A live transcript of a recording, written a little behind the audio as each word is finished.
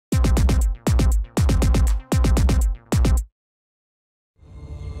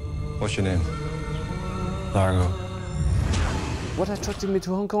What's your name? Largo. What attracted me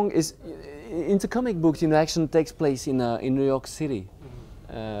to Hong Kong is, in the comic books, action takes place in New York City.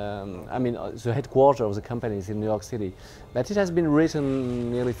 I mean, the headquarters of the company is in New York City, but it has been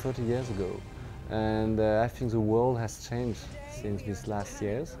written nearly 30 years ago, and I think the world has changed since these last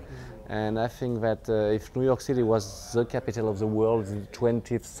years. And I think that if New York City was the capital of the world in the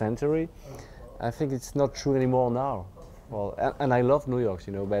 20th century, I think it's not true anymore now. Well, and I love New York,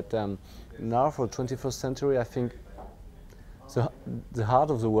 but now for the 21st century, I think the heart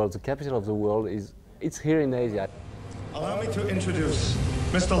of the world, the capital of the world, it's here in Asia. Allow me to introduce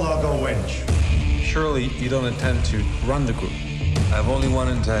Mr. Largo Winch. Surely you don't intend to run the group? I have only one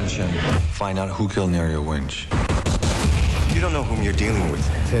intention. Find out who killed Nerio Winch. You don't know whom you're dealing with.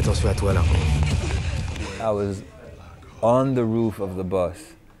 Fais attention à toi, Largo. I was on the roof of the bus,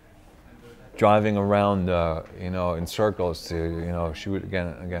 driving around, in circles to, shoot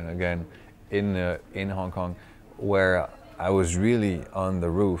again in Hong Kong, where I was really on the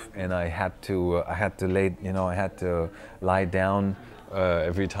roof, and I had to lie down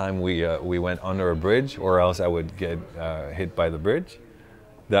every time we went under a bridge, or else I would get hit by the bridge.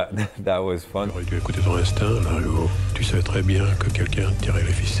 That was fun. Tu aurais dû écouter ton instinct, Largo. Tu savais très bien que quelqu'un tirait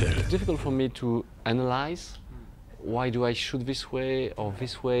les ficelles. It's difficult for me to analyze why do I shoot this way or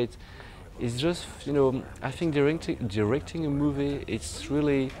this way. It's just, I think directing a movie, it's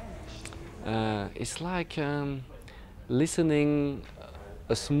really, it's like listening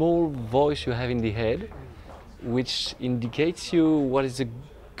a small voice you have in the head, which indicates you what is a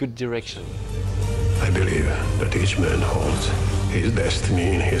good direction. I believe that each man holds his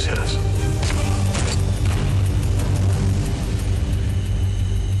destiny in his hands.